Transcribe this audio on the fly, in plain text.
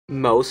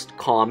Most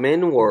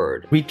common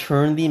word.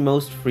 Return the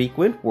most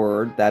frequent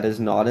word that is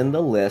not in the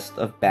list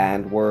of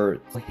banned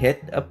words.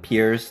 Hit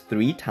appears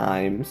 3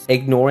 times.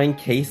 Ignoring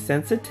case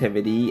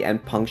sensitivity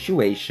and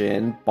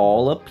punctuation,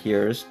 ball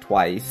appears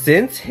twice.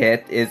 Since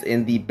hit is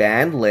in the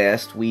banned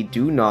list, we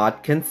do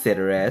not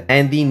consider it.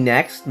 And the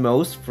next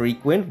most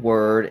frequent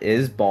word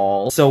is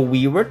ball, so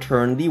we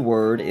return the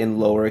word in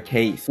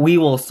lowercase. We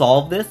will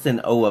solve this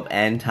in O of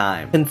n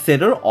time.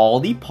 Consider all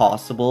the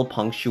possible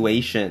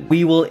punctuation.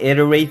 We will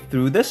iterate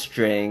through the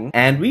string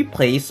and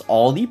replace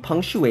all the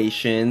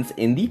punctuations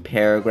in the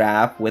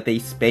paragraph with a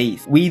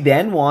space. We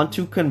then want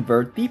to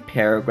convert the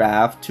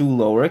paragraph to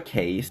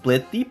lowercase,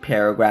 split the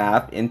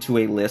paragraph into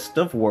a list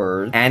of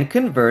words, and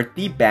convert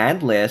the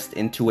banned list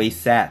into a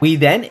set. We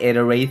then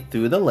iterate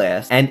through the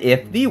list, and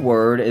if the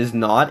word is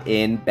not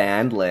in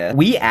banned list,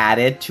 we add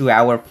it to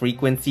our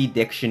frequency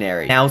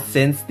dictionary. Now,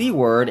 since the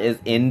word is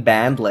in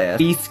banned list,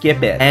 we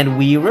skip it, and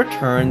we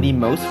return the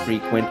most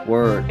frequent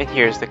word. And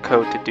here's the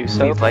code to do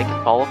so. Please like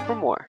and follow for more.